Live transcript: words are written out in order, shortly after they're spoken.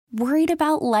Worried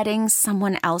about letting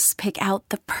someone else pick out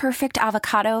the perfect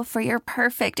avocado for your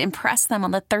perfect impress them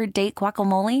on the third date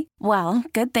guacamole? Well,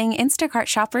 good thing Instacart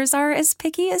shoppers are as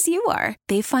picky as you are.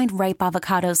 They find ripe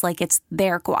avocados like it's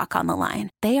their guac on the line.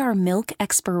 They are milk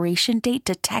expiration date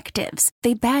detectives.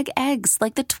 They bag eggs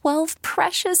like the 12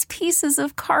 precious pieces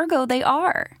of cargo they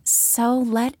are. So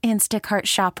let Instacart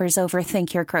shoppers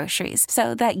overthink your groceries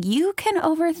so that you can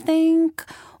overthink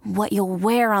what you'll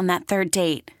wear on that third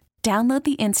date. Download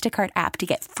the Instacart app to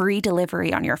get free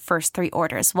delivery on your first 3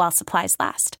 orders while supplies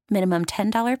last. Minimum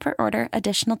 $10 per order.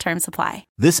 Additional terms apply.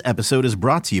 This episode is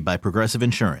brought to you by Progressive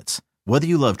Insurance. Whether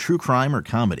you love true crime or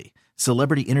comedy,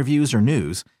 celebrity interviews or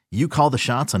news, you call the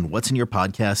shots on what's in your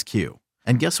podcast queue.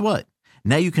 And guess what?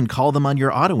 Now you can call them on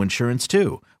your auto insurance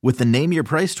too with the Name Your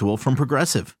Price tool from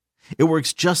Progressive. It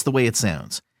works just the way it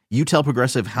sounds. You tell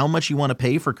Progressive how much you want to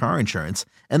pay for car insurance,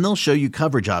 and they'll show you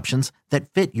coverage options that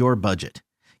fit your budget.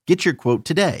 Get your quote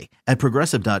today at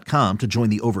Progressive.com to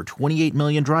join the over 28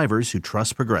 million drivers who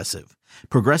trust Progressive.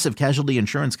 Progressive Casualty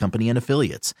Insurance Company and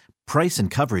Affiliates. Price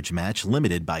and coverage match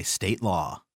limited by state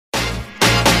law.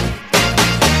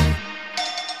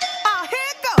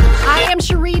 I am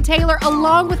Cherie Taylor,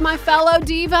 along with my fellow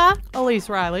diva, Elise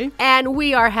Riley. And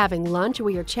we are having lunch.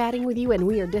 We are chatting with you, and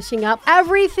we are dishing up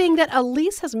everything that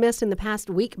Elise has missed in the past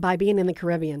week by being in the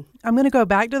Caribbean. I'm going to go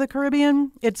back to the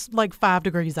Caribbean. It's like 5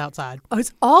 degrees outside. Oh,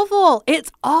 it's awful.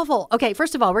 It's awful. Okay,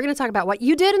 first of all, we're going to talk about what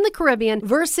you did in the Caribbean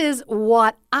versus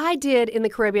what I did in the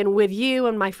Caribbean with you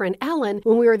and my friend Ellen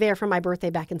when we were there for my birthday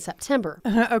back in September.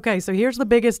 Okay, so here's the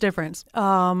biggest difference.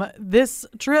 This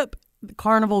trip,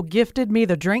 Carnival gifted me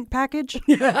the drink package.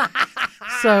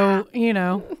 So,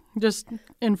 just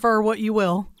infer what you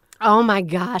will. Oh my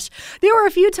gosh. There were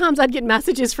a few times I'd get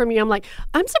messages from you. I'm like,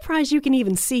 I'm surprised you can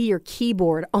even see your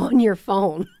keyboard on your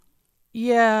phone.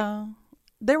 Yeah.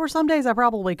 There were some days I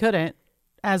probably couldn't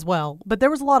as well. But there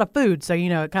was a lot of food, so,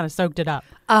 it kind of soaked it up.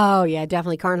 Oh, yeah,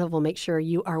 definitely. Carnival will make sure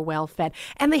you are well fed.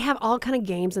 And they have all kind of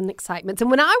games and excitements.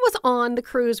 And when I was on the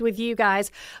cruise with you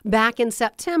guys back in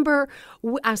September,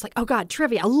 I was like, oh, God,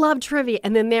 trivia. I love trivia.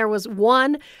 And then there was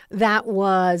one that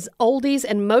was oldies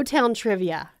and Motown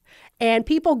trivia. And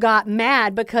people got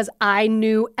mad because I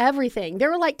knew everything. There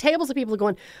were like tables of people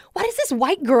going, why does this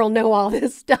white girl know all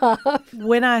this stuff?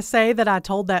 When I say that I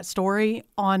told that story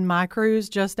on my cruise,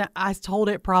 I told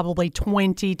it probably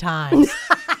 20 times.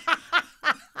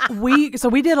 We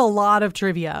did a lot of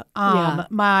trivia.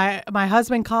 My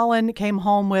husband Colin came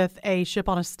home with a ship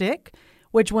on a stick,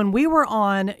 which when we were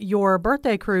on your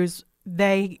birthday cruise,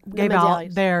 they gave out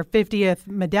their 50th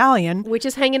medallion. Which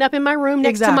is hanging up in my room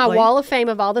next to my wall of fame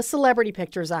of all the celebrity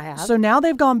pictures I have. So now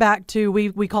they've gone back to,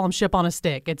 we call them ship on a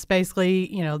stick. It's basically,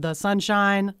 the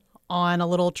sunshine on a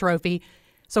little trophy.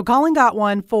 So Colin got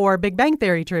one for Big Bang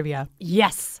Theory trivia.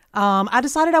 Yes. I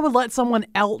decided I would let someone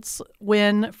else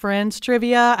win Friends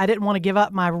trivia. I didn't want to give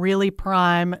up my really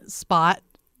prime spot.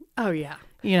 Oh, yeah.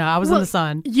 I was in the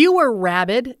sun. You were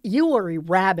rabid. You were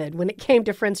rabid when it came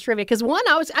to Friends trivia. Because one,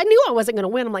 I knew I wasn't going to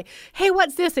win. I'm like, hey,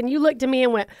 what's this? And you looked at me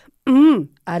and went,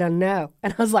 I don't know.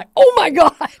 And I was like, oh my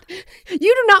God. You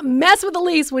do not mess with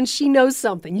Elise when she knows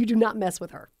something. You do not mess with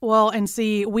her. Well, and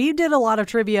see, we did a lot of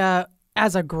trivia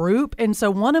as a group. And so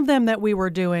one of them that we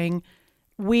were doing,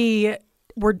 we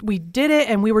did it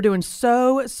and we were doing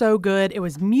so good. It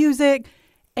was music,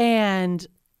 and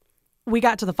we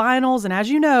got to the finals, and as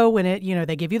you know, when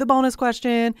they give you the bonus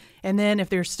question, and then if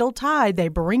they're still tied, they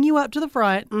bring you up to the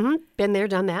front. Mm-hmm. Been there,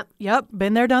 done that. Yep,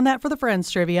 been there, done that for the Friends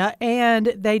trivia,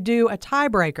 and they do a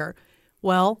tiebreaker.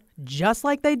 Well, just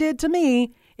like they did to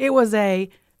me, it was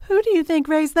who do you think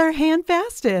raised their hand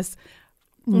fastest?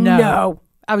 No.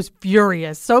 I was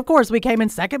furious. So, of course, we came in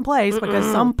second place because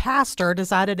some pastor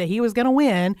decided that he was going to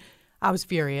win. I was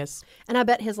furious. And I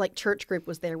bet his church group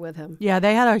was there with him. Yeah,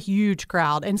 they had a huge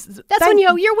crowd. And that's when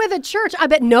you're with a church. I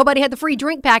bet nobody had the free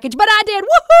drink package, but I did.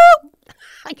 Woohoo!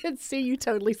 I could see you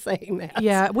totally saying that.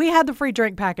 Yeah, we had the free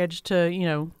drink package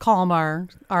to, calm our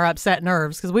upset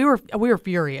nerves because we were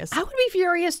furious. I would be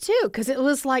furious too because it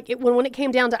was when it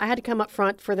came down to I had to come up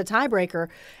front for the tiebreaker,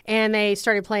 and they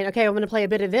started playing, okay, I'm going to play a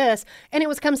bit of this, and it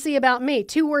was Come See About Me.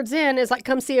 2 words in is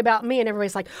Come See About Me, and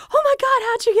everybody's like, oh my God,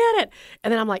 how'd you get it?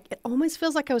 And then I'm like, it almost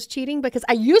feels like I was cheating because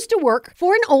I used to work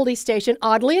for an oldies station,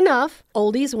 oddly enough,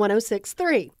 Oldies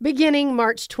 106.3. Beginning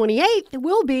March 28th, it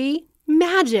will be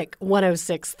Magic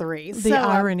 106.3. The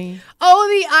irony.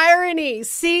 The irony.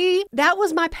 See, that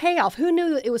was my payoff. Who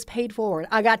knew that it was paid forward?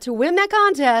 I got to win that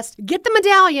contest, get the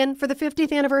medallion for the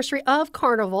 50th anniversary of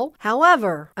Carnival.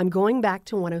 However, I'm going back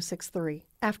to 106.3.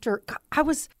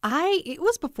 it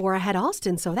was before I had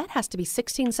Austin, so that has to be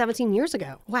 16, 17 years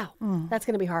ago. Wow. That's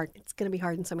going to be hard. It's going to be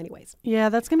hard in so many ways. Yeah,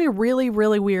 that's going to be really,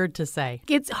 really weird to say.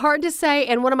 It's hard to say.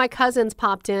 And one of my cousins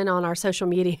popped in on our social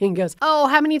media and goes, oh,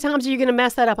 how many times are you going to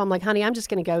mess that up? I'm like, honey, I'm just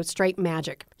going to go straight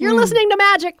magic. You're listening to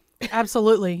magic.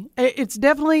 Absolutely. It's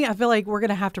definitely, I feel like we're going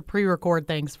to have to pre-record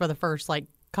things for the first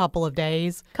couple of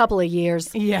days. Couple of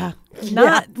years. Yeah.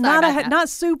 Not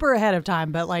super ahead of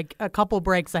time, but like a couple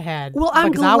breaks ahead. Well,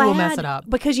 I'm because glad. I will mess it up.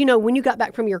 Because, when you got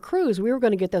back from your cruise, we were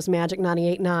going to get those Magic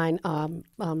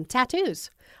 98.9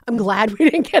 tattoos. I'm glad we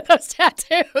didn't get those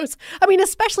tattoos. I mean,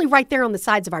 especially right there on the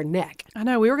sides of our neck. I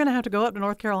know. We were going to have to go up to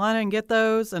North Carolina and get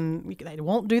those, and they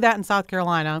won't do that in South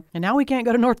Carolina. And now we can't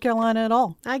go to North Carolina at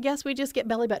all. I guess we just get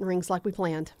belly button rings like we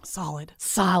planned. Solid.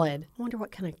 I wonder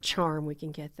what kind of charm we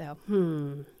can get, though.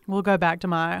 We'll go back to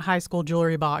my high school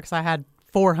jewelry box. I had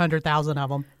 400,000 of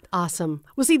them. Awesome.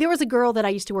 Well, see, there was a girl that I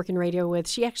used to work in radio with.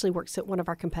 She actually works at one of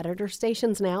our competitor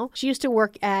stations now. She used to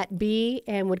work at B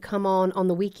and would come on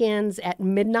the weekends at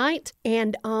midnight.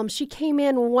 And she came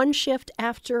in one shift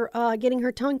after getting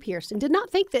her tongue pierced and did not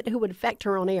think that it would affect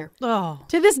her on air. Oh.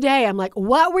 To this day, I'm like,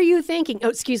 what were you thinking? Oh,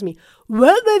 excuse me.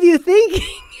 What were you thinking?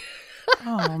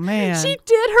 Oh, man. She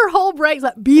did her whole break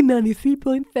like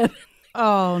B93.7.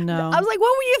 Oh, no. I was like,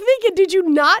 what were you thinking? Did you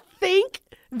not think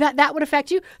that would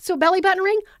affect you? So belly button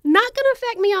ring, not going to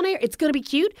affect me on air. It's going to be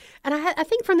cute. And I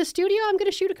think from the studio, I'm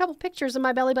going to shoot a couple pictures of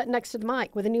my belly button next to the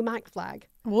mic with a new mic flag.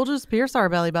 We'll just pierce our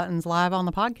belly buttons live on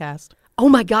the podcast. Oh,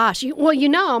 my gosh.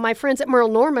 My friends at Merle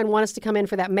Norman want us to come in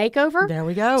for that makeover. There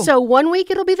we go. So 1 week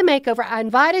it'll be the makeover. I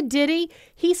invited Diddy.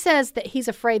 He says that he's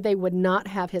afraid they would not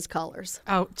have his colors.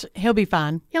 Oh, he'll be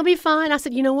fine. He'll be fine. I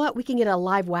said, you know what? We can get a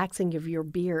live waxing of your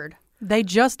beard. They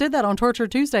just did that on Torture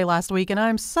Tuesday last week, and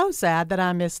I'm so sad that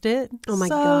I missed it. Oh, my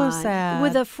God. So sad.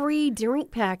 With a free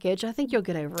drink package, I think you'll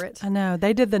get over it. I know.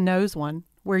 They did the nose one,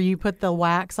 where you put the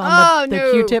wax on the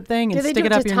Q-tip thing and stick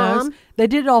it up your nose. They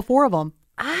did it all 4 of them.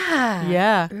 Ah.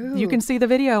 Yeah. Ooh. You can see the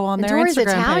video on their Dory's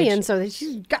Instagram Italian, page. so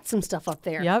she's got some stuff up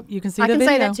there. Yep. You can see the video. I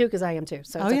can say that, too, because I am, too.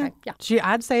 So it's okay. Yeah.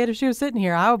 I'd say it if she was sitting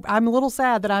here. I'm a little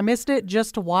sad that I missed it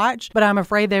just to watch, but I'm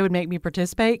afraid they would make me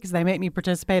participate because they make me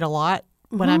participate a lot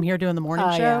when I'm here doing the morning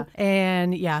show. Yeah.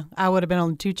 And I would have been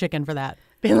on too chicken for that.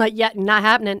 Been like, yeah, not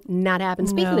happening.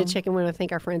 Speaking of chicken, we want to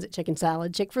thank our friends at Chicken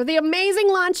Salad Chick for the amazing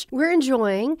lunch we're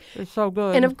enjoying. It's so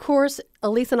good. And of course,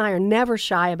 Elise and I are never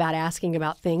shy about asking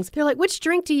about things. They're like, which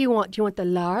drink do you want? Do you want the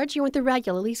large? Do you want the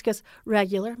regular? Elise goes,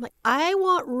 regular. I'm like, I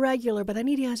want regular, but I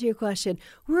need to ask you a question.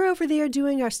 We're over there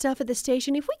doing our stuff at the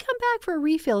station. If we come back for a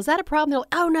refill, is that a problem? They're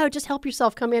like, oh, no, just help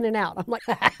yourself. Come in and out. I'm like,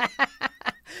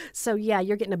 so yeah,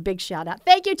 you're getting a big shout out.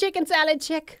 Thank you, Chicken Salad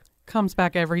Chick. Comes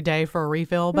back every day for a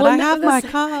refill, but I have my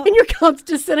cup. And your cup's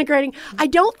disintegrating. I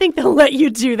don't think they'll let you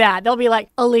do that. They'll be like,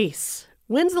 Elise,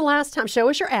 when's the last time? Show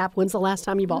us your app. When's the last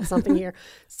time you bought something here?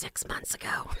 6 months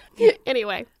ago.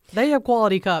 Anyway. They have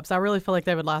quality cups. I really feel like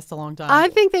they would last a long time. I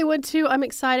think they would, too. I'm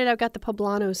excited. I've got the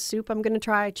poblano soup. I'm going to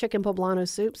try chicken poblano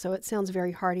soup, so it sounds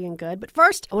very hearty and good. But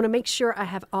first, I want to make sure I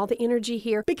have all the energy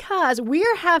here because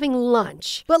we're having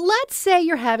lunch. But let's say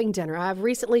you're having dinner. I've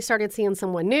recently started seeing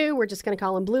someone new. We're just going to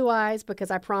call him Blue Eyes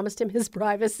because I promised him his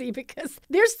privacy because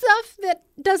there's stuff that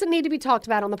doesn't need to be talked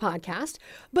about on the podcast.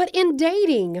 But in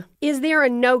dating, is there a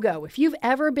no-go? If you've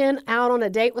ever been out on a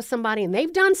date with somebody and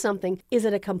they've done something, is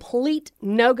it a complete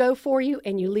no-go for you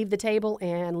and you leave the table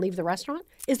and leave the restaurant?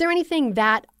 Is there anything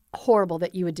that horrible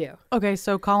that you would do? Okay,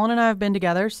 so Colin and I have been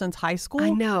together since high school. I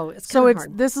know. It's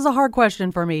hard. This is a hard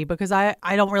question for me because I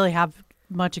don't really have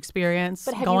much experience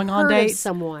going on dates. But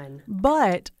have you heard of someone?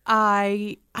 But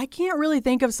I can't really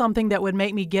think of something that would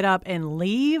make me get up and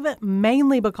leave,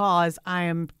 mainly because I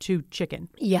am too chicken.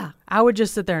 Yeah. I would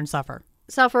just sit there and suffer.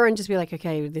 And just be like,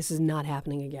 okay, this is not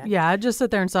happening again. Yeah, I'd just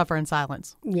sit there and suffer in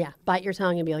silence. Yeah, bite your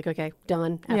tongue and be like, okay,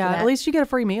 done. After that. At least you get a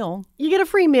free meal. You get a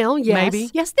free meal, yes. Maybe.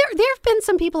 Yes, there have been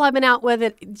some people I've been out with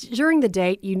that during the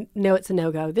date, you know it's a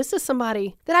no-go. This is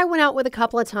somebody that I went out with a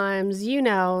couple of times. You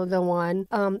know the one.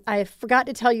 I forgot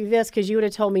to tell you this because you would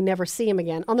have told me never see him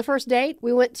again. On the first date,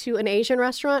 we went to an Asian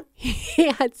restaurant.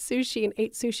 He had sushi and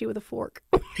ate sushi with a fork.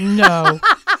 No.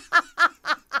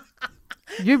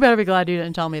 You better be glad you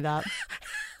didn't tell me that.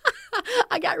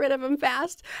 I got rid of him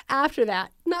fast after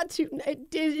that.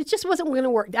 it just wasn't going to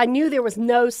work. I knew there was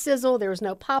no sizzle, there was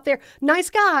no pop there. Nice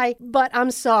guy, but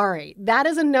I'm sorry. That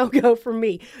is a no-go for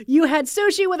me. You had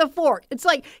sushi with a fork. It's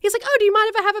like, he's like, oh, do you mind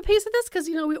if I have a piece of this? Because,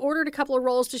 we ordered a couple of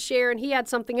rolls to share and he had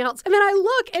something else. And then I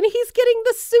look and he's getting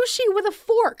the sushi with a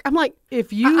fork. I'm like,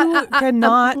 if you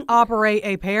cannot operate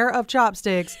a pair of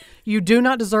chopsticks, you do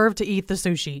not deserve to eat the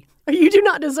sushi. You do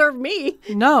not deserve me.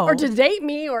 No. Or to date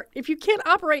me. Or if you can't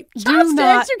operate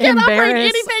chopsticks, you can't operate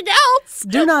anything else.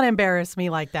 Do not embarrass me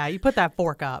like that. You put that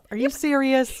fork up. Are you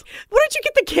serious? Why don't you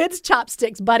get the kids'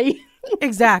 chopsticks, buddy?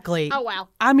 Exactly. Oh, wow.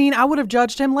 I mean, I would have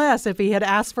judged him less if he had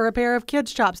asked for a pair of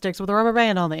kids' chopsticks with a rubber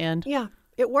band on the end. Yeah,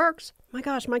 it works. My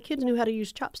gosh, my kids knew how to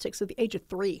use chopsticks at the age of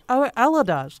 3. Oh, Ella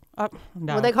does. No.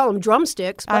 Well, they call them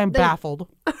drumsticks. I am baffled.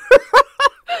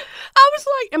 I was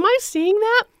like, am I seeing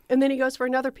that? And then he goes for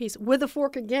another piece with a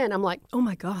fork again. I'm like, oh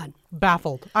my God.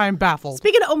 Baffled. I am baffled.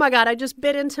 Speaking of, oh my God, I just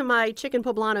bit into my chicken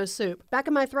poblano soup. Back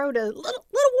of my throat a little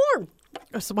warm.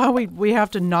 That's why we have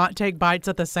to not take bites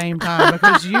at the same time,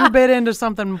 because you bit into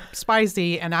something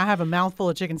spicy and I have a mouthful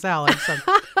of chicken salad. So.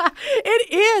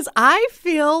 It is. I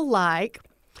feel like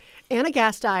Anna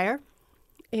Gasteyer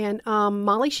and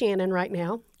Molly Shannon right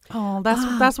now. Oh,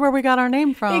 that's where we got our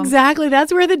name from. Exactly.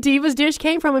 That's where the Divas dish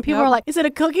came from. And people are like, is it a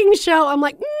cooking show? I'm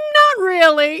like, not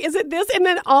really. Is it this? And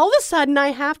then all of a sudden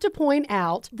I have to point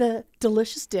out the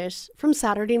delicious dish from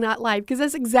Saturday Night Live, because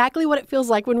that's exactly what it feels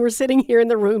like when we're sitting here in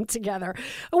the room together.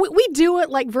 We do it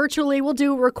like virtually. We'll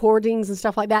do recordings and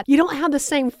stuff like that. You don't have the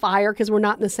same fire because we're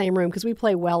not in the same room, because we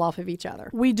play well off of each other.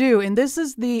 We do. And this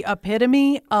is the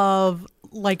epitome of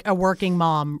like a working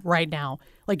mom right now.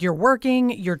 Like, you're working,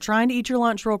 you're trying to eat your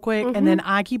lunch real quick, and then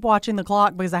I keep watching the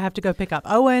clock because I have to go pick up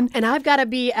Owen. And I've got to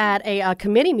be at a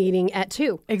committee meeting at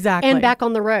 2. Exactly. And back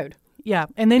on the road. Yeah.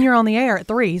 And then you're on the air at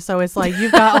 3. So it's like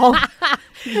you've got all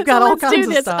all kinds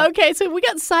of stuff. Okay, so we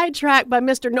got sidetracked by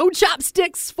Mr. No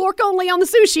Chopsticks, fork only on the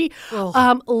sushi.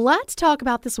 Let's talk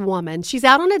about this woman. She's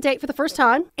out on a date for the first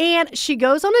time, and she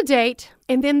goes on a date,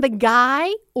 and then the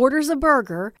guy orders a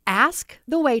burger, asks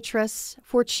the waitress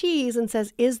for cheese, and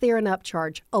says, is there an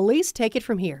upcharge? Elise, take it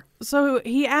from here. So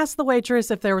he asked the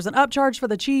waitress if there was an upcharge for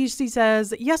the cheese. She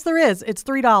says, yes, there is. It's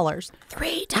 $3.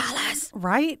 $3.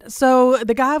 Right? So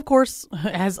the guy, of course,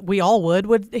 as we all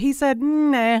would he said,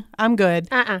 nah, I'm good.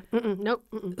 Nope.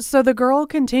 So the girl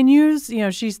continues,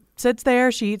 she sits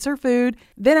there, she eats her food.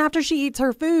 Then after she eats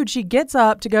her food, she gets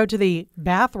up to go to the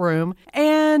bathroom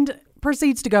and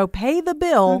proceeds to go pay the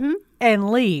bill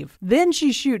and leave. Then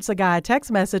she shoots a guy a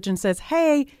text message and says,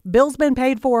 hey, bill's been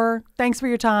paid for. Thanks for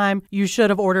your time. You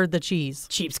should have ordered the cheese.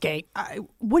 Cheapskate.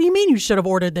 What do you mean you should have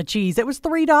ordered the cheese? It was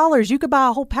 $3. You could buy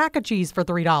a whole pack of cheese for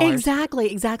 $3.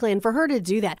 Exactly. And for her to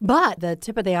do that. But the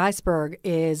tip of the iceberg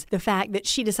is the fact that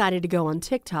she decided to go on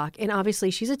TikTok. And obviously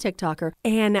she's a TikToker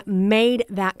and made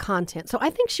that content. So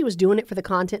I think she was doing it for the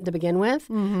content to begin with.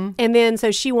 And then so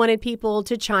she wanted people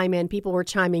to chime in. People were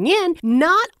chiming in,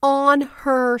 not on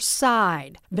her side.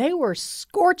 They were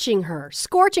scorching her,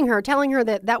 telling her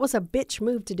that was a bitch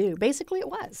move to do. Basically, it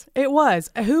was. It was.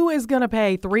 Who is going to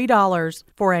pay $3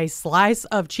 for a slice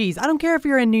of cheese? I don't care if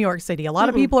you're in New York City. A lot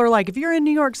of people are like, if you're in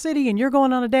New York City and you're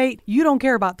going on a date, you don't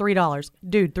care about $3.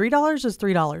 Dude, $3 is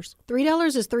 $3.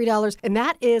 $3 is $3. And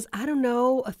that is, I don't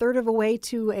know, a third of a way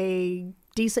to a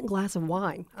decent glass of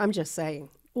wine. I'm just saying.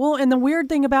 Well, and the weird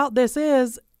thing about this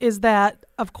is that,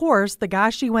 of course, the guy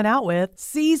she went out with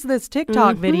sees this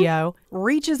TikTok video,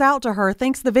 reaches out to her,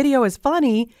 thinks the video is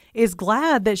funny, is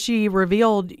glad that she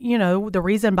revealed, the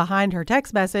reason behind her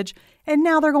text message, and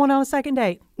now they're going on a second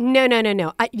date.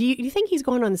 No. You think he's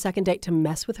going on the second date to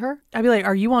mess with her? I'd be like,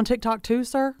 are you on TikTok too,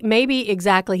 sir? Maybe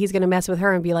exactly. He's going to mess with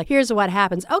her and be like, here's what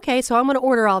happens. Okay, so I'm going to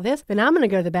order all this, then I'm going to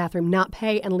go to the bathroom, not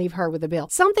pay, and leave her with the bill.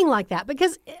 Something like that.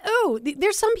 Because,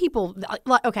 there's some people,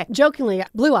 like, okay, jokingly,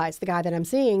 Blue Eyes, the guy that I'm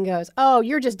seeing, goes, oh,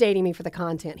 you're just dating me for the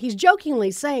content. He's jokingly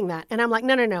saying that. And I'm like,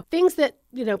 no. Things that,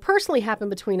 personally happen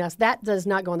between us, that does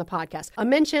not go on the podcast. A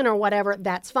mention or whatever,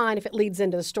 that's fine if it leads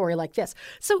into the story like this.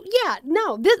 So yeah,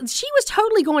 no, she was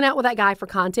totally going out with that guy for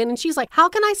content. And she's like, how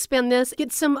can I spend this,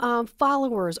 get some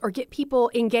followers or get people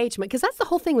engagement? Because that's the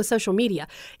whole thing with social media.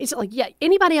 It's like, yeah,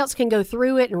 anybody else can go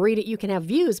through it and read it. You can have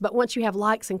views. But once you have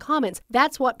likes and comments,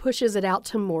 that's what pushes it out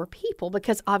to more people,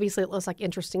 because obviously it looks like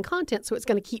interesting content. So it's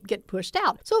going to keep getting pushed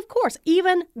out. So of course,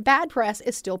 even bad press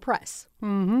is still press.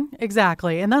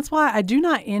 Exactly. And that's why I do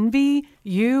not envy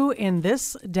you in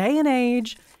this day and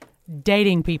age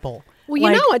dating people.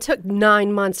 Well, I took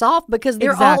 9 months off because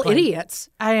they're all idiots.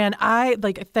 And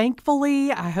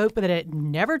thankfully, I hope that it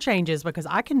never changes because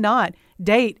I cannot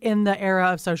date in the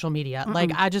era of social media.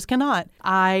 I just cannot.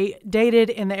 I dated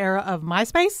in the era of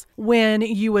MySpace when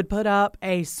you would put up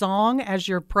a song as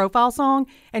your profile song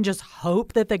and just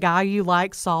hope that the guy you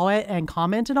like saw it and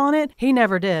commented on it. He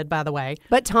never did, by the way.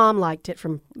 But Tom liked it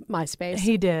from MySpace.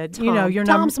 He did. Tom.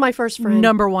 Tom's my first friend.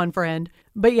 Number one friend.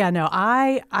 But yeah, no,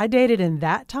 I dated in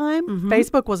that time.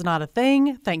 Facebook was not a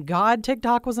thing. Thank God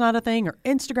TikTok was not a thing, or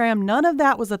Instagram. None of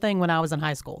that was a thing when I was in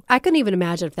high school. I couldn't even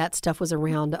imagine if that stuff was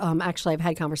around. Actually, I've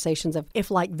had conversations of if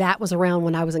that was around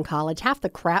when I was in college. Half the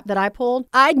crap that I pulled,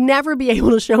 I'd never be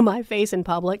able to show my face in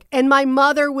public. And my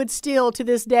mother would still, to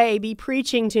this day, be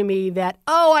preaching to me that,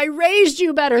 I raised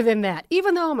you better than that.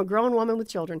 Even though I'm a grown woman with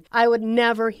children, I would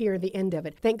never hear the end of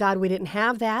it. Thank God we didn't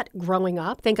have that growing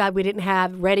up. Thank God we didn't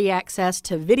have ready access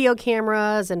to video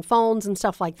cameras and phones and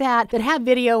stuff like that have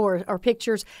video or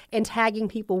pictures and tagging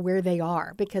people where they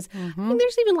are. Because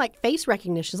there's even face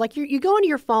recognitions. You go into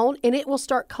your phone and it will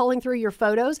start culling through your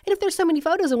photos. And if there's so many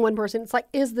photos in one person, it's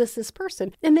is this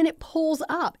person? And then it pulls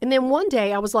up. And then one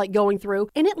day I was going through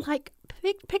and it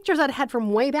pictures I'd had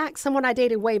from way back, someone I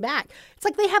dated way back.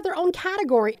 It's they have their own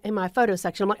category in my photo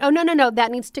section. I'm like, oh, no, that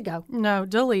needs to go. No,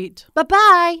 delete.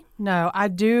 Bye-bye. No, I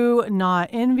do not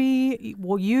envy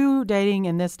you dating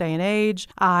in this day and age.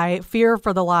 I fear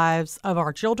for the lives of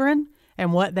our children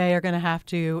and what they are going to have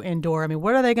to endure. I mean,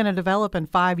 what are they going to develop in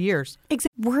 5 years?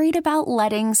 Worried about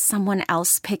letting someone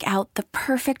else pick out the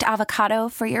perfect avocado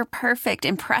for your perfect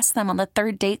impress them on the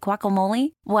third date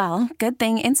guacamole? Well, good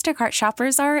thing Instacart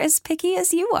shoppers are as picky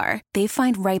as you are. They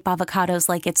find ripe avocados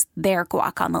like it's their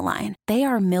guac on the line. They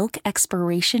are milk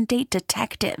expiration date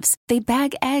detectives. They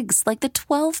bag eggs like the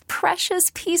 12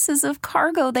 precious pieces of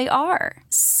cargo they are.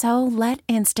 So let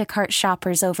Instacart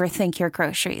shoppers overthink your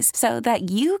groceries so that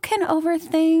you can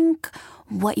overthink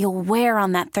what you'll wear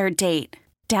on that third date.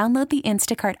 Download the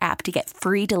Instacart app to get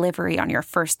free delivery on your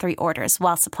first 3 orders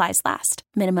while supplies last.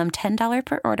 Minimum $10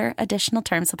 per order. Additional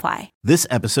terms apply. This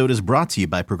episode is brought to you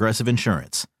by Progressive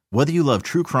Insurance. Whether you love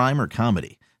true crime or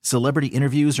comedy, celebrity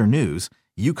interviews or news,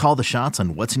 you call the shots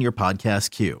on what's in your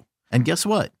podcast queue. And guess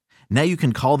what? Now you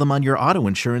can call them on your auto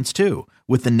insurance too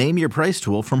with the Name Your Price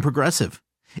tool from Progressive.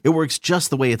 It works just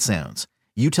the way it sounds.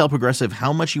 You tell Progressive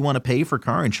how much you want to pay for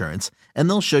car insurance, and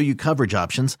they'll show you coverage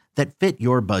options that fit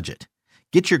your budget.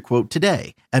 Get your quote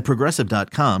today at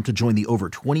Progressive.com to join the over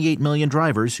 28 million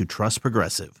drivers who trust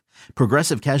Progressive.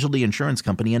 Progressive Casualty Insurance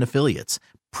Company and Affiliates.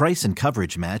 Price and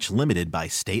coverage match limited by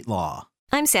state law.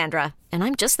 I'm Sandra, and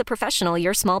I'm just the professional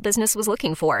your small business was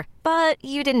looking for. But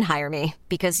you didn't hire me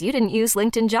because you didn't use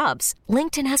LinkedIn Jobs.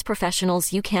 LinkedIn has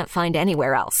professionals you can't find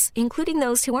anywhere else, including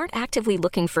those who aren't actively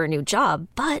looking for a new job,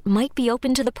 but might be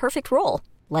open to the perfect role,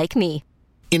 like me.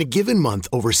 In a given month,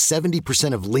 over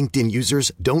 70% of LinkedIn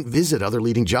users don't visit other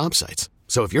leading job sites.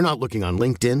 So if you're not looking on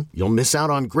LinkedIn, you'll miss out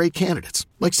on great candidates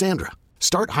like Sandra.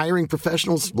 Start hiring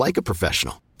professionals like a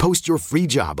professional. Post your free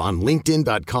job on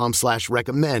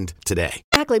linkedin.com/recommend today.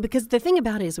 Exactly, because the thing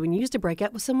about it is when you used to break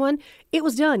up with someone, it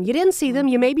was done. You didn't see them.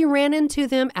 You maybe ran into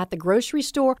them at the grocery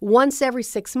store once every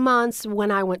 6 months. When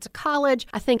I went to college,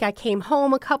 I think I came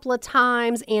home a couple of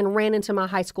times and ran into my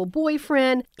high school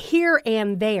boyfriend here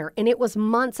and there. And it was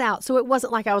months out. So it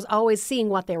wasn't like I was always seeing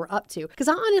what they were up to. Because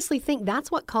I honestly think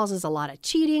that's what causes a lot of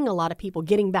cheating, a lot of people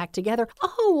getting back together.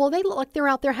 Oh, well, they look like they're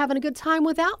out there having a good time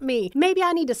without me. Maybe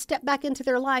I need to step back into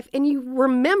their life. And you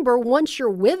remember once you're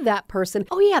with that person,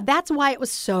 oh yeah, that's why it was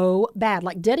so bad.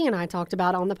 Like Denny and I talked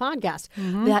about on the podcast,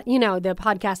 that, the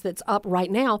podcast that's up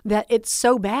right now, that it's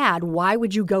so bad. Why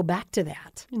would you go back to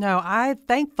that? No, I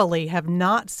thankfully have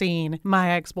not seen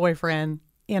my ex-boyfriend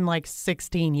in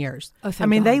 16 years. Oh, I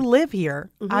mean, God. they live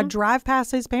here. I drive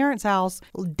past his parents' house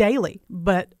daily,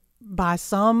 but by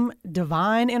some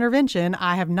divine intervention,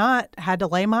 I have not had to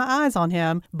lay my eyes on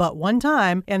him but one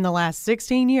time in the last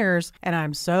 16 years, and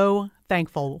I'm so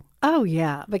thankful. Oh,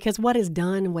 yeah, because what is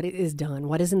done, what is done.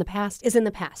 What is in the past is in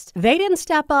the past. They didn't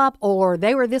step up, or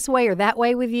they were this way or that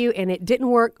way with you, and it didn't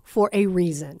work for a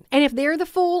reason. And if they're the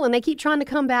fool and they keep trying to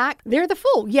come back, they're the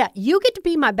fool. Yeah, you get to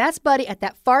be my best buddy at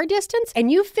that far distance,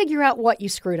 and you figure out what you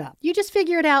screwed up. You just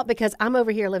figure it out, because I'm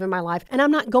over here living my life, and I'm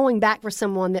not going back for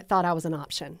someone that thought I was an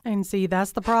option. And see,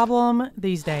 that's the problem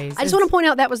these days. I just want to point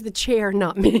out that was the chair,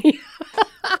 not me.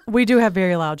 We do have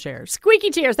very loud chairs.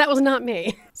 Squeaky chairs, that was not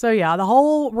me. So yeah, the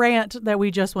whole rant that we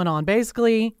just went on,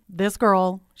 basically, this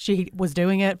girl, she was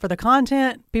doing it for the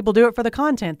content. People do it for the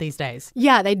content these days.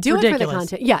 Yeah, they do it for the Ridiculous.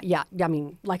 content. Yeah. I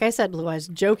mean, like I said, Blue Eyes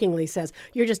jokingly says,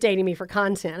 you're just dating me for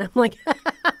content. I'm like,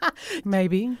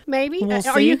 Maybe. Maybe. We'll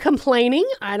Are you see. complaining?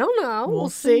 I don't know. We'll We'll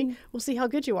see. see. We'll see how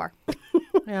good you are.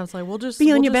 Yeah, I was like, we'll just Be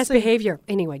on we'll your just best see. behavior.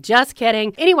 Anyway, just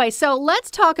kidding. Anyway, so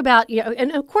let's talk about,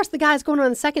 and of course the guy's going on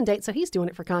the second date, so he's doing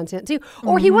it for content too.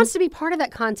 Or he wants to be part of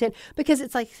that content because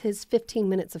it's like his 15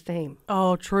 minutes of fame.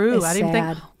 Oh, true. It's I didn't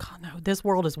sad. think. Oh God, no. This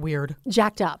world is weird.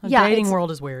 Jacked up. The Yeah. dating it's-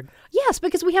 world is weird. Yes,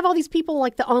 because we have all these people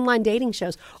like the online dating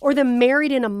shows or the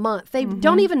married in a month. They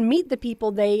don't even meet the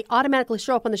people. They automatically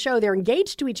show up on the show. They're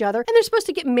engaged to each other and they're supposed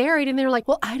to get married. And they're like,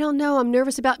 well, I don't know. I'm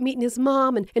nervous about meeting his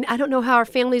mom and I don't know how our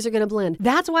families are going to blend.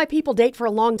 That's why people date for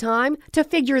a long time, to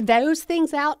figure those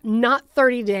things out, not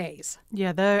 30 days.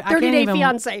 Yeah, 30-day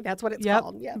fiance. That's what it's Yep.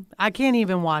 called. Yeah. I can't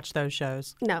even watch those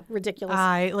shows. No, ridiculous.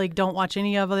 I don't watch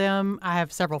any of them. I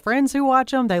have several friends who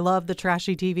watch them. They love the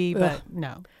trashy TV, but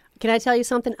no. Can I tell you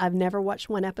something I've never watched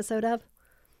one episode of?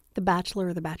 The Bachelor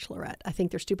or The Bachelorette. I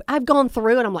think they're stupid. I've gone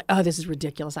through and I'm like, oh, this is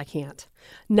ridiculous. I can't.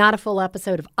 Not a full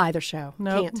episode of either show.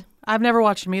 Nope. Can't. I've never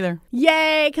watched them either.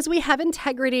 Yay, because we have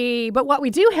integrity. But what we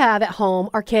do have at home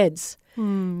are kids.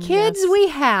 Kids we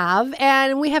have,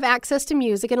 and we have access to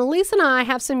music. And Elise and I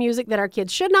have some music that our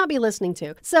kids should not be listening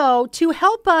to. So to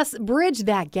help us bridge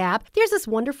that gap, there's this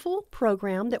wonderful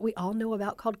program that we all know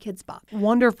about called Kids Bop.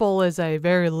 Wonderful is a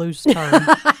very loose term.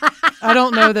 I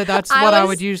don't know that that's what I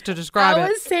would use to describe I it.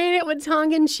 was saying it with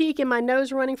tongue in cheek and my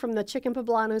nose running from the chicken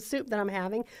poblano soup that I'm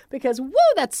having because, woo,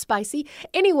 that's spicy.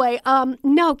 Anyway,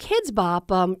 no, Kids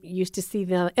Bop, used to see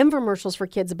the infomercials for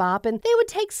Kids Bop, and they would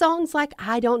take songs like,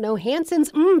 I don't know,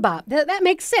 Hanson's Bop. That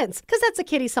makes sense because that's a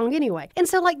kiddie song anyway. And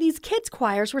so like these kids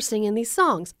choirs were singing these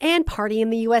songs, and Party in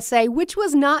the USA, which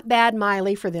was not bad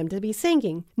Miley for them to be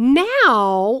singing.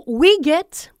 Now we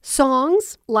get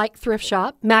songs like Thrift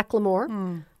Shop,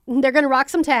 Macklemore. They're going to rock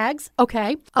some tags.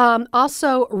 Okay.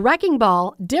 Also, Wrecking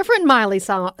Ball, different Miley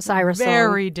Cyrus song.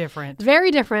 Very different. Very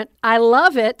different. I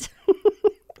love it.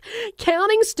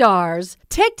 Counting Stars,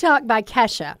 TikTok by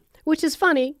Kesha, which is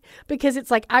funny because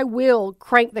it's like I will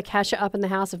crank the Kesha up in the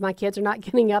house if my kids are not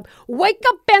getting up. Wake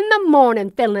up in the morning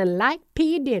feeling like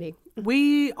P. Diddy.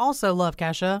 We also love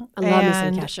Kesha. I love me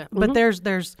some Kesha. But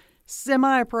there's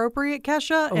semi-appropriate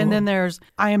Kesha, and then there's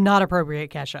I am not appropriate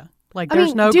Kesha. Like,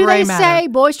 there's no do gray they matter. say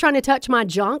boys trying to touch my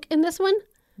junk in this one?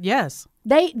 Yes.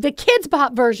 The Kids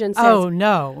Bop version says. Oh,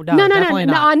 no, No, definitely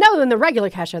no. not. I know in the regular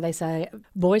Kesha they say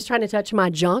boys trying to touch my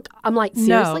junk. I'm like,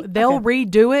 seriously? No, they'll Okay.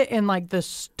 redo it in like the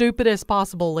stupidest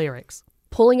possible lyrics.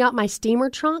 Pulling out my steamer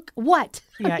trunk? What?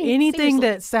 Yeah, I mean, anything seriously.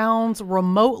 that sounds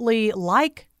remotely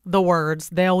like the words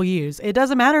they'll use. It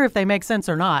doesn't matter if they make sense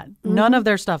or not. None of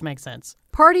their stuff makes sense.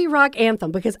 Party rock anthem,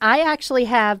 because I actually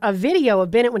have a video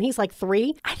of Bennett when he's like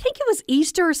 3. I think it was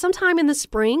Easter or sometime in the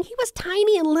spring. He was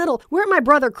tiny and little. We're at my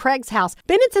brother Craig's house.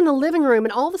 Bennett's in the living room,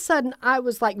 and all of a sudden I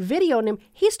was like videoing him.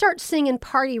 He starts singing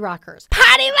Party Rockers.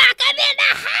 Party Rocker in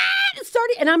the house!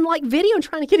 Started, and I'm like videoing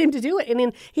trying to get him to do it. And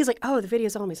then he's like, oh, the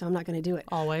video's on me, so I'm not going to do it.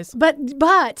 Always. But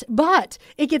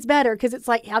it gets better because it's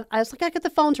like, I was like, I got the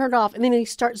phone turned off, and then he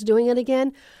starts doing it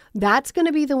again. That's going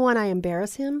to be the one I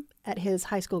embarrass him at his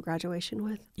high school graduation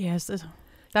with. Yes.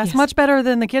 That's much better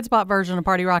than the Kids Bop version of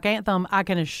Party Rock Anthem, I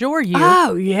can assure you.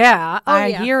 Oh, yeah.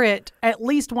 I hear it at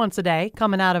least once a day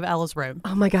coming out of Ella's room.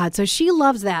 Oh, my God. So she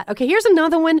loves that. Okay, here's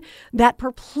another one that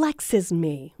perplexes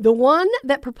me. The one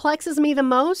that perplexes me the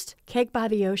most, Cake by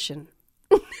the Ocean.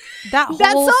 That whole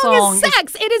That song is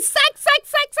sex. It is sex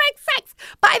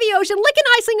by the ocean, licking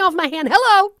icing off my hand.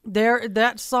 Hello.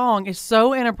 That song is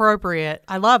so inappropriate.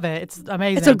 I love it. It's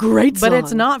amazing. It's a great But it's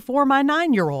song. not for my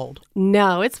 9-year-old.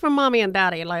 No, it's for mommy and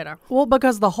daddy later. Well,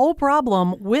 because the whole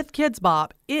problem with Kids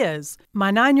Bop is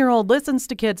my 9-year-old listens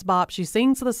to Kids Bop, she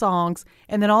sings the songs,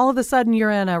 and then all of a sudden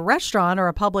you're in a restaurant or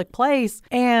a public place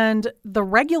and the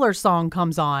regular song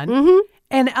comes on. Mm-hmm.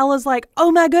 And Ella's like, oh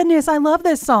my goodness, I love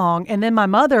this song. And then my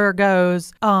mother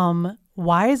goes,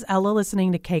 why is Ella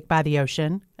listening to Cake by the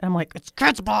Ocean? And I'm like, it's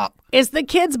Kids Bop. It's the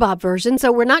Kids Bop version,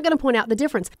 so we're not going to point out the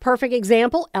difference. Perfect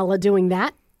example, Ella doing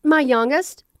that. My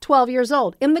youngest, 12 years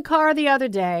old, in the car the other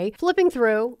day, flipping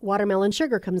through, Watermelon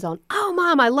Sugar comes on. Oh,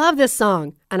 Mom, I love this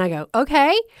song. And I go,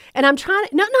 okay. And I'm trying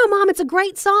to, no, Mom, it's a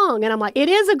great song. And I'm like, it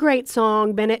is a great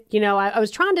song, Bennett. You know, I was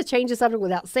trying to change the subject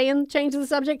without saying change the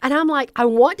subject. And I'm like, I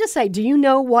want to say, do you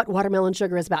know what Watermelon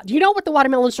Sugar is about? Do you know what the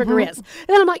Watermelon Sugar is? And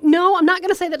then I'm like, no, I'm not going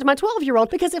to say that to my 12-year-old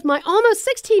because if my almost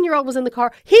 16-year-old was in the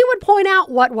car, he would point out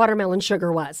what Watermelon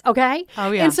Sugar was, okay?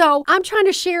 Oh, yeah. And so I'm trying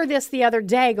to share this the other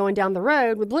day going down the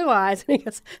road with Blue Eyes. And he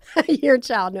goes, your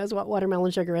child knows what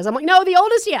watermelon sugar is. I'm like, no, the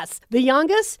oldest, yes. The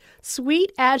youngest,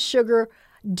 sweet as sugar,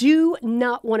 do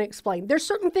not want to explain. There's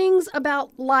certain things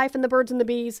about life and the birds and the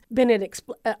bees Bennett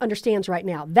understands right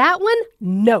now. That one,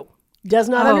 no. Does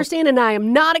not understand, and I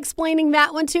am not explaining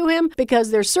that one to him because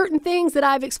there's certain things that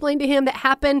I've explained to him that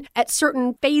happen at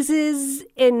certain phases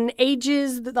in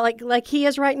ages, like he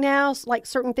is right now, like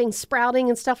certain things sprouting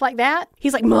and stuff like that.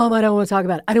 He's like, Mom, I don't want to talk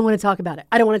about it. I don't want to talk about it.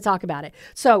 I don't want to talk about it.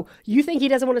 So you think he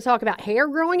doesn't want to talk about hair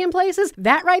growing in places?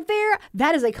 That right there,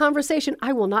 that is a conversation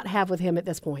I will not have with him at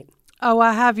this point. Oh,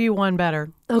 I have you one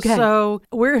better. Okay. So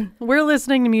we're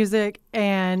listening to music,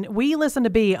 and we listen to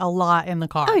B a lot in the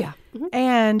car. Oh, yeah. Mm-hmm.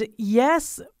 And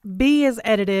yes, B is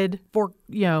edited for,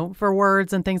 for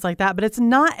words and things like that, but it's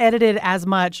not edited as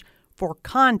much for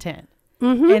content.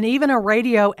 Mm-hmm. And even a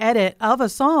radio edit of a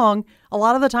song, a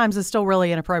lot of the times is still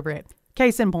really inappropriate.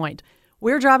 Case in point,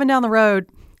 we're driving down the road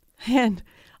and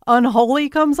Unholy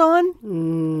comes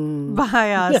on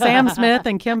by Sam Smith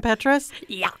and Kim Petras.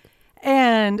 Yeah.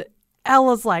 And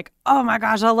Ella's like, oh my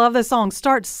gosh, I love this song.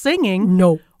 Starts singing.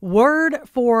 No. Word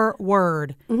for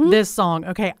word, this song.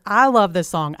 Okay, I love this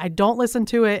song. I don't listen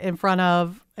to it in front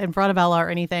of Ella or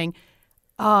anything.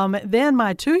 Then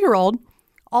my 2-year-old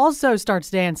also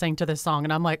starts dancing to this song,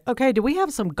 and I'm like, okay, do we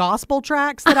have some gospel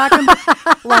tracks that I can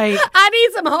like? I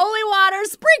need some holy water.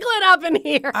 Sprinkle it up in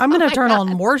here. I'm gonna turn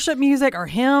on worship music or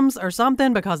hymns or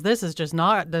something because this is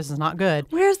not good.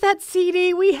 Where's that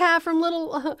CD we have from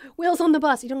Little Wheels on the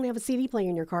Bus? You don't have a CD player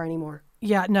in your car anymore.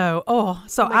 Yeah, no.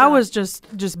 So I was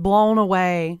just blown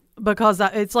away because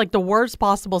it's like the worst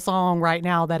possible song right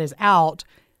now that is out.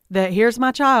 That here's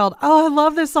my child. Oh, I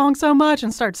love this song so much,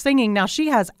 and starts singing. Now she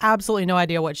has absolutely no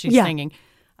idea what she's singing.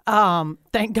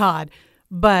 Thank God.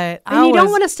 But you don't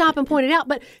want to stop and point it out.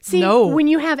 But see, when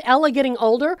you have Ella getting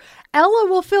older, Ella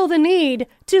will feel the need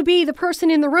to be the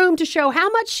person in the room to show how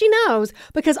much she knows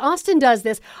because Austin does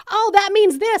this. Oh, that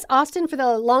means this. Austin, for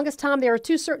the longest time, there were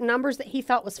 2 certain numbers that he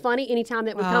thought was funny anytime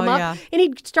that would come up. And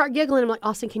he'd start giggling. I'm like,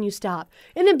 Austin, can you stop?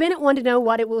 And then Bennett wanted to know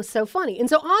what it was so funny. And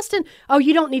so Austin,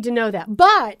 you don't need to know that.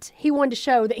 But he wanted to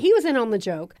show that he was in on the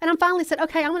joke. And I finally said,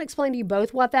 okay, I'm going to explain to you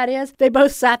both what that is. They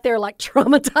both sat there like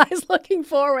traumatized looking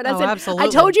forward. I said, absolutely. I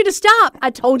told you to stop. I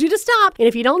told you to stop. And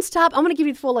if you don't stop, I'm going to give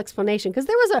you the full explanation. Because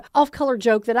there was a off-color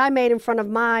joke that I made in front of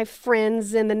my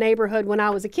friends in the neighborhood when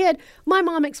I was a kid. My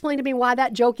mom explained to me why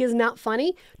that joke is not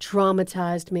funny.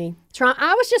 Traumatized me.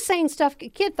 I was just saying stuff a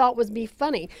kid thought was be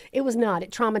funny. It was not. It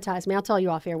traumatized me. I'll tell you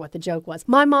off air what the joke was.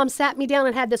 My mom sat me down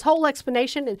and had this whole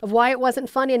explanation of why it wasn't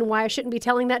funny and why I shouldn't be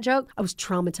telling that joke. I was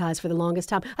traumatized for the longest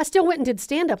time. I still went and did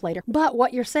stand-up later. But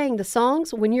what you're saying, the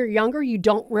songs, when you're younger, you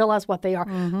don't realize what they are.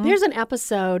 Mm-hmm. There's an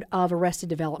episode of Arrested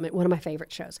Development, one of my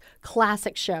favorite shows,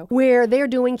 classic show, where they're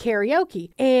doing karaoke.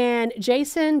 And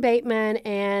Jason Bateman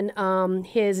and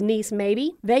his niece,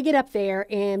 Maybe, they get up there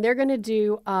and they're going to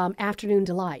do Afternoon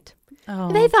Delight. Oh.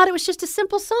 And they thought it was just a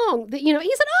simple song. That, he said,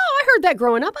 I heard that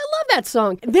growing up. I love that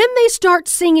song. And then they start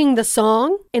singing the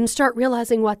song and start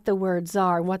realizing what the words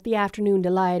are and what the afternoon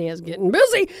delight is, getting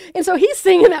busy. And so he's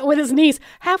singing that with his niece.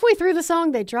 Halfway through the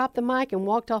song, they dropped the mic and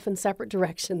walked off in separate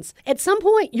directions. At some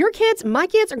point, your kids, my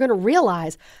kids, are going to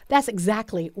realize that's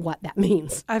exactly what that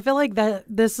means. I feel like that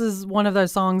this is one of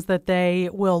those songs that they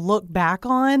will look back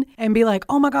on and be like,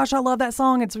 oh my gosh, I love that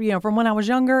song. It's, from when I was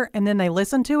younger. And then they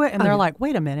listen to it and they're like,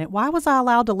 wait a minute, why was I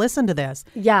allowed to listen to this?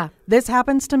 Yeah. This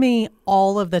happens to me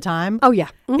all of the time. Oh, yeah.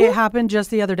 Mm-hmm. It happened just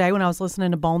the other day when I was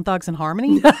listening to Bone Thugs and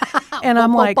Harmony. And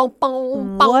I'm like,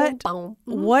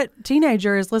 what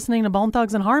teenager is listening to Bone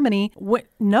Thugs and Harmony?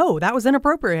 No, that was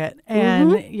inappropriate.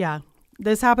 And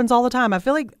this happens all the time. I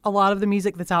feel like a lot of the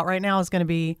music that's out right now is going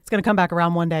to come back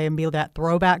around one day and be that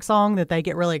throwback song that they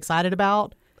get really excited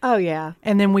about. Oh, yeah.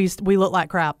 And then we look like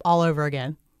crap all over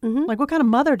again. Mm-hmm. Like, what kind of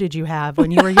mother did you have when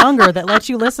you were younger that let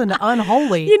you listen to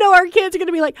Unholy? Our kids are going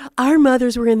to be like, our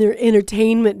mothers were in their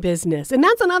entertainment business. And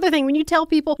that's another thing. When you tell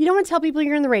people, you don't want to tell people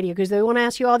you're in the radio because they want to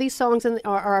ask you all these songs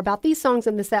or about these songs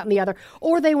and this, that, and the other.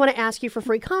 Or they want to ask you for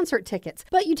free concert tickets.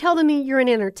 But you tell them you're in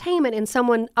entertainment and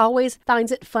someone always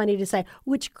finds it funny to say,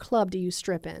 which club do you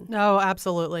strip in? Oh,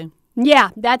 absolutely.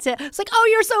 Yeah, that's it. It's like, oh,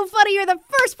 you're so funny. You're the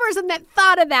first person that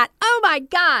thought of that. Oh, my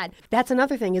God. That's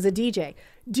another thing as a DJ.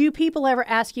 Do people ever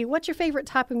ask you, what's your favorite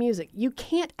type of music? You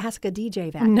can't ask a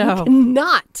DJ that. No. You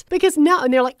cannot. Because no.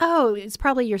 And they're like, oh, it's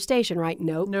probably your station, right?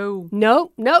 Nope.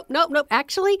 Nope.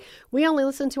 Actually, we only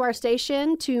listen to our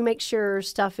station to make sure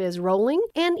stuff is rolling.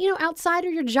 And, outside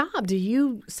of your job, do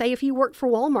you, say if you work for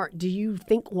Walmart, do you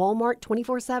think Walmart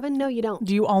 24/7? No, you don't.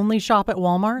 Do you only shop at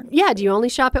Walmart? Yeah. Do you only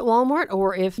shop at Walmart?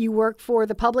 Or if you work for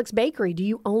the Publix bakery, do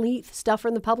you only eat stuff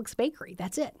from the Publix bakery?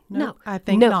 That's it. No. I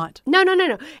think not.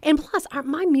 No. And plus,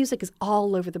 my music is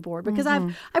all over the board because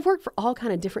I've worked for all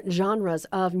kind of different genres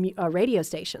of radio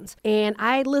stations. And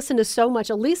I listen to so much.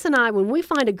 Elise and I, when we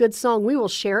find a good song, we will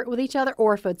share it with each other.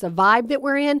 Or if it's a vibe that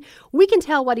we're in, we can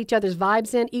tell what each other's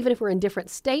vibe's in, even if we're in different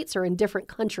states or in different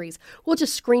countries. We'll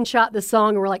just screenshot the song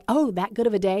and we're like, oh, that good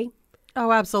of a day?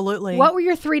 Oh, absolutely. What were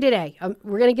your 3 today?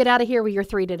 We're going to get out of here with your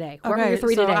 3 today. What were your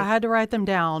 3 today? I had to write them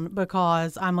down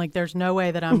because I'm like, there's no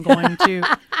way that I'm going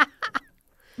to.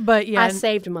 But yeah. I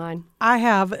saved mine. I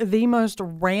have the most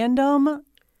random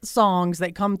songs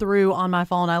that come through on my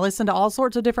phone. I listen to all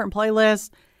sorts of different playlists.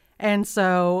 And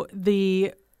so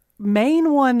the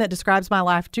main one that describes my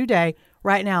life today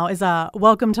right now is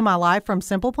Welcome to My Life from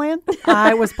Simple Plan.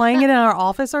 I was playing it in our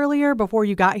office earlier before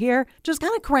you got here. Just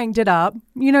kind of cranked it up.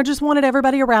 Just wanted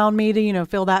everybody around me to,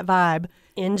 feel that vibe.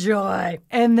 Enjoy.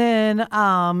 And then,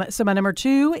 so my number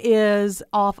 2 is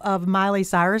off of Miley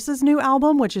Cyrus's new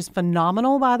album, which is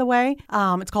phenomenal, by the way.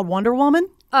 It's called Wonder Woman.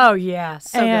 Oh, yeah.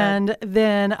 So and good.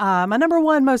 Then my number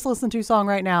 1 most listened to song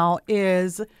right now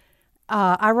is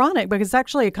ironic because it's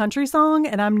actually a country song,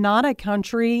 and I'm not a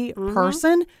country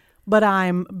person, but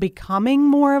I'm becoming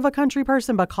more of a country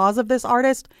person because of this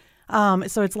artist.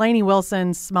 So it's Lainey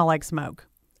Wilson's Smell Like Smoke.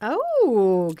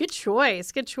 Oh, good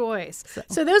choice. Good choice.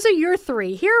 So those are your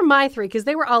 3. Here are my 3 because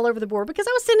they were all over the board because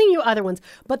I was sending you other ones.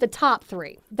 But the top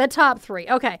 3.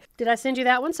 Okay. Did I send you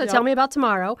that one? So tell me about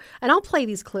tomorrow. And I'll play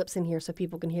these clips in here so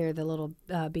people can hear the little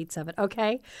beats of it.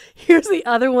 Okay. Here's the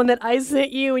other one that I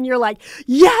sent you. And you're like,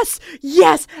 yes,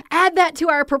 add that to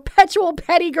our perpetual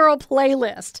petty girl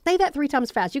playlist. Say that 3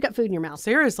 times fast. You got food in your mouth.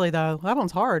 Seriously, though. That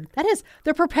one's hard. That is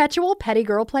the perpetual petty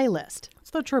girl playlist. It's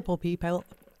the triple P playlist.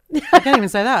 I can't even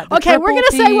say that. Okay, we're going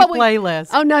to say what we...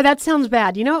 playlist. Oh, no, that sounds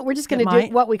bad. You know what? We're just going to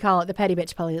do what we call it, the Petty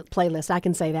Bitch playlist. I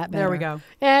can say that better. There we go.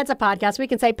 Yeah, it's a podcast. We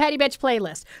can say Petty Bitch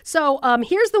playlist. So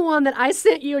here's the one that I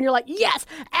sent you, and you're like, yes,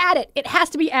 add it. It has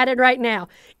to be added right now.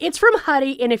 It's from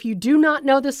Huddy, and if you do not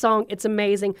know the song, it's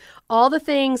amazing. All the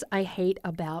Things I Hate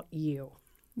About You.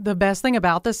 The best thing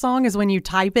about this song is when you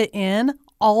type it in,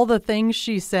 All the Things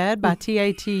She Said by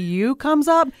TATU comes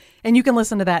up, and you can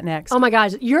listen to that next. Oh my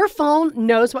gosh, your phone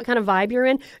knows what kind of vibe you're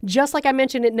in. Just like I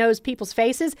mentioned, it knows people's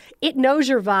faces. It knows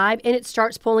your vibe, and it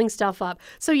starts pulling stuff up.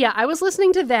 So yeah, I was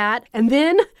listening to that, and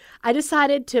then I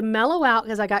decided to mellow out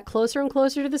because I got closer and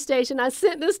closer to the station. I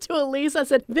sent this to Elise. I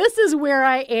said, this is where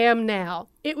I am now.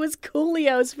 It was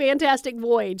Coolio's Fantastic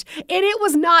Voyage, and it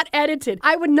was not edited.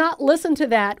 I would not listen to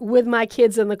that with my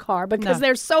kids in the car because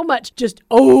there's so much just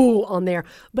on there.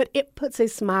 But it puts a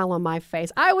smile on my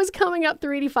face. I was coming up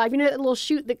 385. You know that little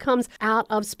chute that comes out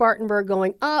of Spartanburg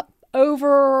going up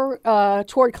over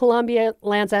toward Columbia,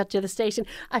 lands out to the station.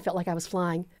 I felt like I was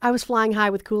flying. I was flying high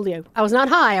with Coolio. I was not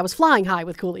high. I was flying high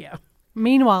with Coolio.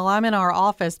 Meanwhile, I'm in our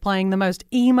office playing the most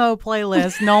emo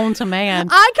playlist known to man.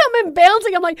 I come in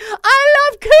bouncing. I'm like, I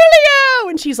love Coolio.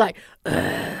 And she's like,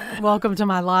 ugh. Welcome to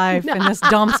my life in this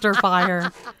dumpster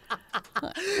fire.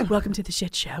 Welcome to the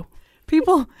shit show.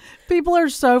 People are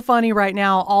so funny right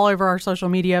now all over our social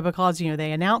media because,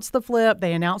 they announced the flip,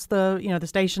 they announced the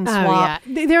station swap.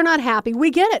 Oh, yeah. They're not happy. We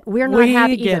get it. We're not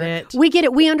happy either. We get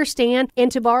it. We understand.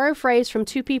 And to borrow a phrase from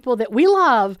 2 people that we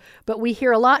love, but we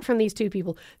hear a lot from these 2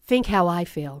 people, think how I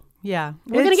feel. Yeah.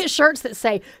 We're going to get shirts that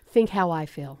say, think how I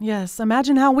feel. Yes.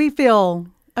 Imagine how we feel.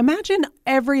 Imagine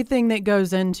everything that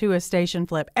goes into a station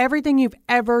flip. Everything you've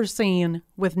ever seen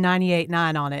with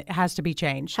 98.9 on it has to be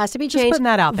changed. Has to be Just changed. Putting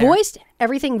that out there.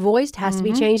 Everything voiced has to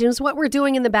be changed. And it's what we're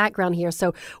doing in the background here.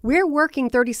 So we're working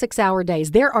 36-hour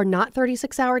days. There are not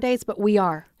 36-hour days, but we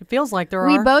are. It feels like there are.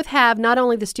 We both have not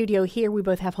only the studio here, we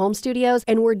both have home studios,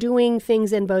 and we're doing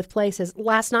things in both places.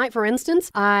 Last night, for instance,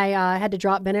 I had to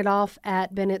drop Bennett off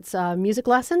at Bennett's music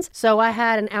lessons. So I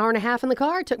had an hour and a half in the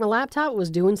car, took my laptop, was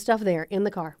doing stuff there in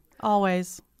the car.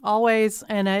 Always.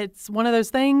 And it's one of those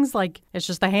things, like, it's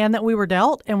just the hand that we were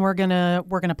dealt, and we're gonna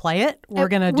play it. We're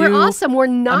awesome. We're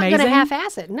not gonna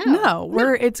half-ass it. No.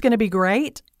 It's gonna be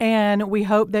great, and we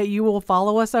hope that you will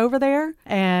follow us over there,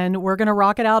 and we're gonna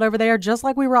rock it out over there just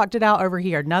like we rocked it out over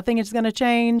here. Nothing is gonna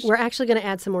change. We're actually gonna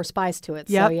add some more spice to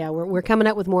it. Yep. So yeah, we're coming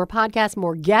up with more podcasts,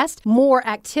 more guests, more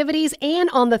activities,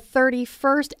 and on the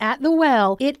 31st at the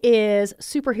Well, it is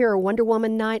Superhero Wonder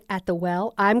Woman night at the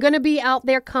Well. I'm gonna be out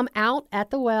there. Come out at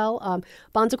the Well. well.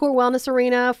 Bonsecourt Wellness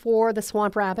Arena for the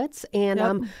Swamp Rabbits.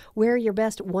 And wear your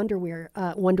best wonderwear.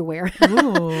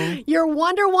 Your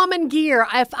Wonder Woman gear.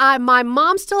 My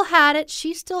mom still had it.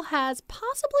 She still has.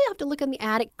 Possibly I have to look in the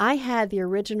attic. I had the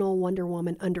original Wonder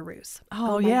Woman underoos.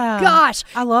 Oh yeah. Gosh.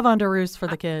 I love underoos for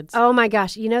the kids. Oh my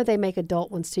gosh. You know they make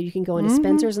adult ones too. You can go into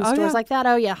Spencer's and stores like that.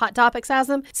 Oh yeah. Hot Topics has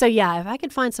them. So yeah, if I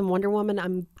could find some Wonder Woman,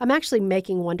 I'm actually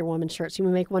making Wonder Woman shirts. You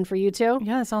want to make one for you too?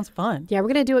 Yeah, that sounds fun. Yeah, we're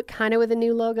going to do it kind of with a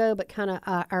new logo, but kind of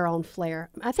our own flair.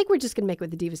 I think we're just going to make it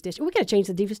with the Divas Dish. We're going to change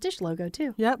the Divas Dish logo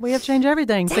too. Yep, we have changed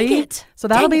everything. Dang See? it. So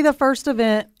that'll be the first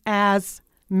event as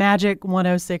Magic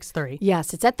 1063.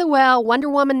 Yes, it's at the Well, Wonder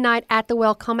Woman night at the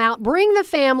Well. Come out, bring the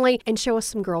family, and show us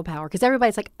some girl power. Because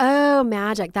everybody's like, oh,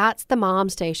 Magic, that's the mom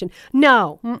station.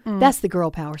 No, that's the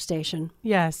girl power station.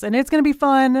 Yes, and it's going to be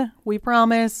fun. We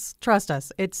promise. Trust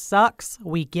us. It sucks.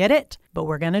 We get it, but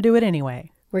we're going to do it anyway.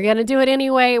 We're going to do it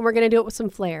anyway, and we're going to do it with some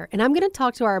flair. And I'm going to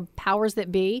talk to our powers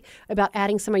that be about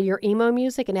adding some of your emo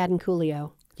music and adding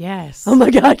Coolio. Yes. Oh, my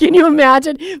God. Can you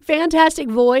imagine? Fantastic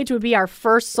Voyage would be our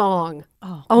first song.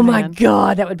 Oh my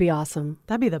God. That would be awesome.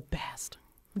 That'd be the best.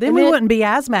 Then we wouldn't be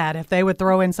as mad if they would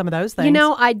throw in some of those things.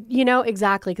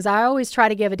 Exactly. Because I always try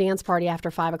to give a dance party after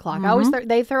 5 o'clock. I always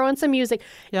they throw in some music.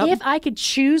 Yep. If I could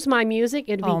choose my music,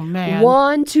 it'd be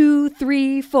 1, 2,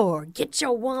 3, 4. Get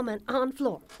your woman on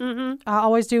floor. I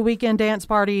always do weekend dance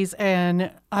parties,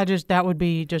 and that would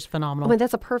be just phenomenal. I mean,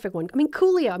 that's a perfect one. I mean,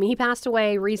 Coolio. He passed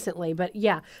away recently, but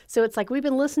yeah. So it's like we've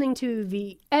been listening to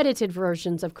the edited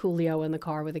versions of Coolio in the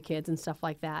car with the kids and stuff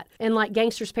like that. And like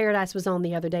Gangster's Paradise was on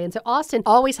the other day, and so Austin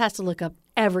always has to look up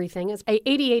everything. It's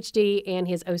ADHD and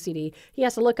his OCD. He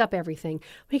has to look up everything.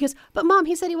 He goes, but Mom,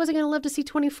 he said he wasn't going to live to see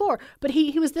 24. But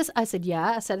he was this. I said,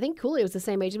 yeah. I said, I think Coolio was the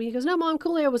same age as me. He goes, no, Mom,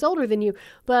 Coolio was older than you.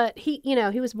 But he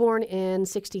was born in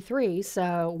 63,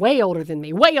 so way older than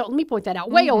me. Let me point that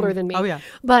out. Way older than me. Oh, yeah.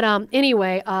 But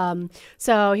anyway,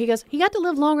 so he goes, he got to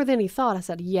live longer than he thought. I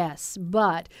said, yes.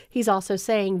 But he's also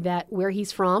saying that where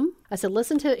he's from, I said,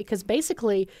 listen to it, because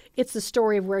basically it's the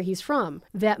story of where he's from,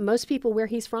 that most people where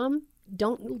he's from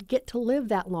don't get to live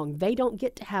that long. They don't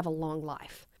get to have a long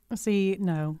life. See,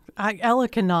 no. Ella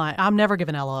cannot. I'm never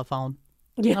giving Ella a phone.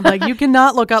 Yeah. I'm like, you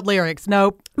cannot look up lyrics.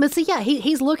 Nope. But see, yeah,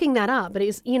 he's looking that up. But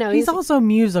he's also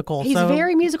musical. He's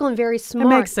very musical and very smart.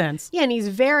 It makes sense. Yeah, and he's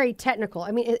very technical.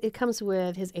 I mean, it comes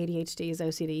with his ADHD, his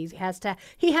OCD.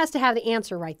 He has to have the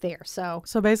answer right there. So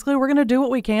basically, we're going to do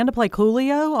what we can to play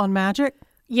Coolio on Magic.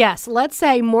 Yes, let's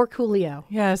say more Coolio.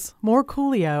 Yes, more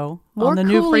Coolio on the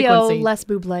new frequency. Less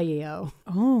Bublé-io.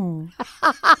 Oh.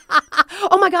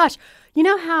 Oh my gosh. You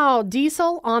know how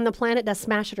Diesel on the Planet does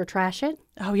Smash It or Trash It?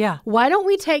 Oh, yeah. Why don't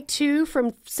we take two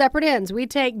from separate ends? We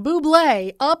take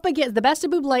Bublé up against the best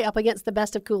of Bublé up against the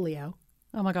best of Coolio.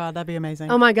 Oh, my God. That'd be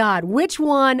amazing. Oh, my God. Which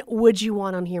one would you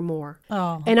want on here more?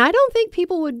 Oh. And I don't think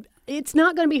people would... It's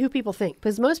not going to be who people think,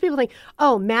 because most people think,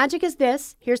 oh, Magic is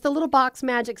this. Here's the little box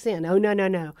Magic's in. Oh,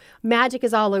 no. Magic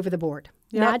is all over the board.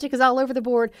 Yep. Magic is all over the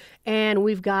board, and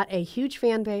we've got a huge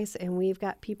fan base, and we've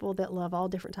got people that love all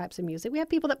different types of music. We have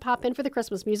people that pop in for the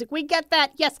Christmas music. We get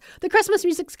that. Yes, the Christmas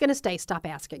music's going to stay. Stop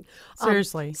asking.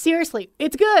 Seriously.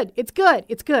 It's good.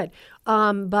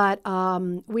 But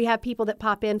we have people that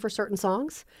pop in for certain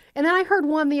songs. And then I heard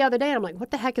one the other day, and I'm like,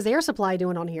 what the heck is Air Supply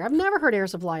doing on here? I've never heard Air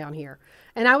Supply on here.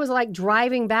 And I was like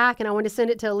driving back, and I wanted to send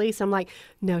it to Elise. I'm like,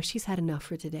 no, she's had enough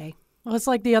for today. Well, it's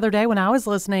like the other day when I was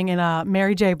listening and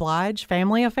Mary J. Blige,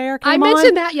 Family Affair came on. I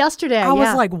mentioned that yesterday. I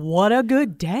was like, what a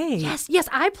good day. Yes,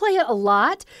 I play it a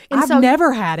lot. And I've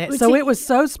never had it, so it was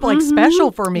so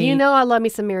special for me. You know I love me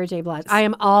some Mary J. Blige. I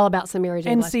am all about some Mary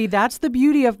J. Blige. And see, that's the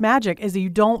beauty of Magic, is you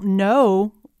don't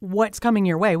know what's coming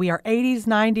your way. We are 80s,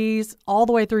 90s, all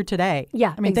the way through today.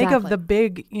 Yeah, I mean, exactly. Think of the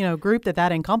big, group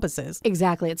that encompasses.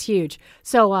 Exactly, it's huge.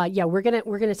 So, we're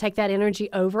gonna take that energy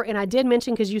over. And I did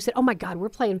mention, because you said, "Oh my God, we're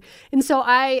playing," and so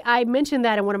I mentioned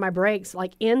that in one of my breaks,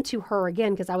 like into her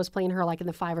again, because I was playing her like in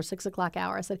the 5 or 6 o'clock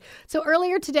hour. I said, so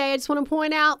earlier today, I just want to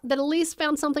point out that Elise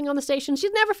found something on the station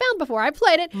she's never found before. I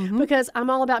played it because I'm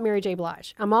all about Mary J.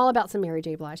 Blige. I'm all about some Mary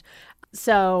J. Blige.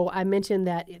 So I mentioned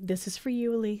that this is for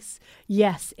you, Elise.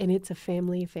 Yes, and it's a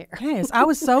family affair. Yes, I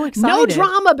was so excited. No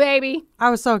drama, baby. I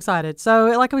was so excited.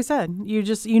 So like we said,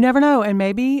 you never know. And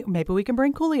maybe we can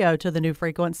bring Coolio to the new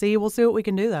frequency. We'll see what we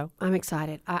can do, though. I'm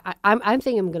excited. I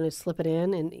think I'm going to slip it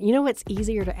in. And it's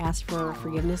easier to ask for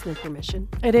forgiveness than permission.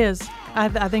 It is.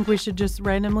 I think we should just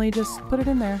randomly just put it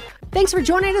in there. Thanks for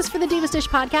joining us for the Divas Dish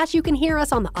podcast. You can hear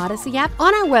us on the Odyssey app,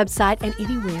 on our website, and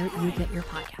anywhere you get your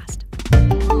podcast.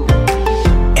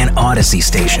 An Odyssey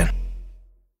station.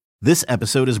 This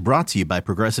episode is brought to you by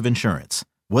Progressive Insurance.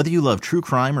 Whether you love true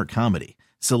crime or comedy,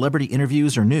 celebrity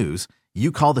interviews or news,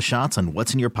 you call the shots on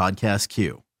what's in your podcast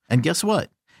queue. And guess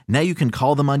what? Now you can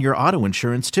call them on your auto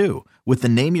insurance too with the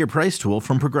Name Your Price tool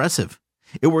from Progressive.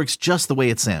 It works just the way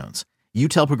it sounds. You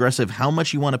tell Progressive how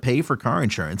much you want to pay for car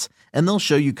insurance, and they'll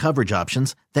show you coverage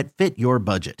options that fit your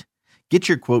budget. Get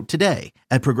your quote today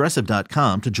at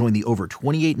Progressive.com to join the over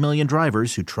 28 million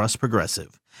drivers who trust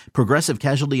Progressive. Progressive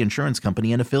Casualty Insurance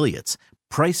Company and Affiliates.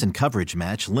 Price and coverage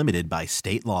match limited by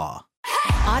state law.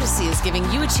 Odyssey is giving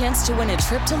you a chance to win a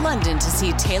trip to London to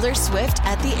see Taylor Swift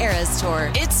at the Eras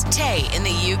Tour. It's Tay in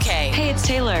the UK. Hey, it's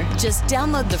Taylor. Just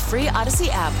download the free Odyssey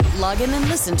app, log in and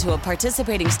listen to a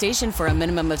participating station for a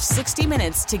minimum of 60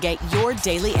 minutes to get your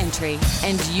daily entry.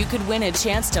 And you could win a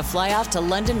chance to fly off to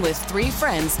London with 3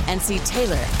 friends and see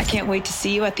Taylor. I can't wait to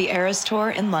see you at the Eras Tour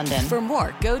in London. For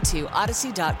more, go to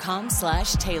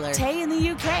odyssey.com/Taylor. Tay in the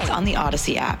UK. It's on the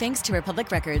Odyssey app. Thanks to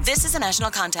Republic Records. This is a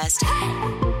national contest.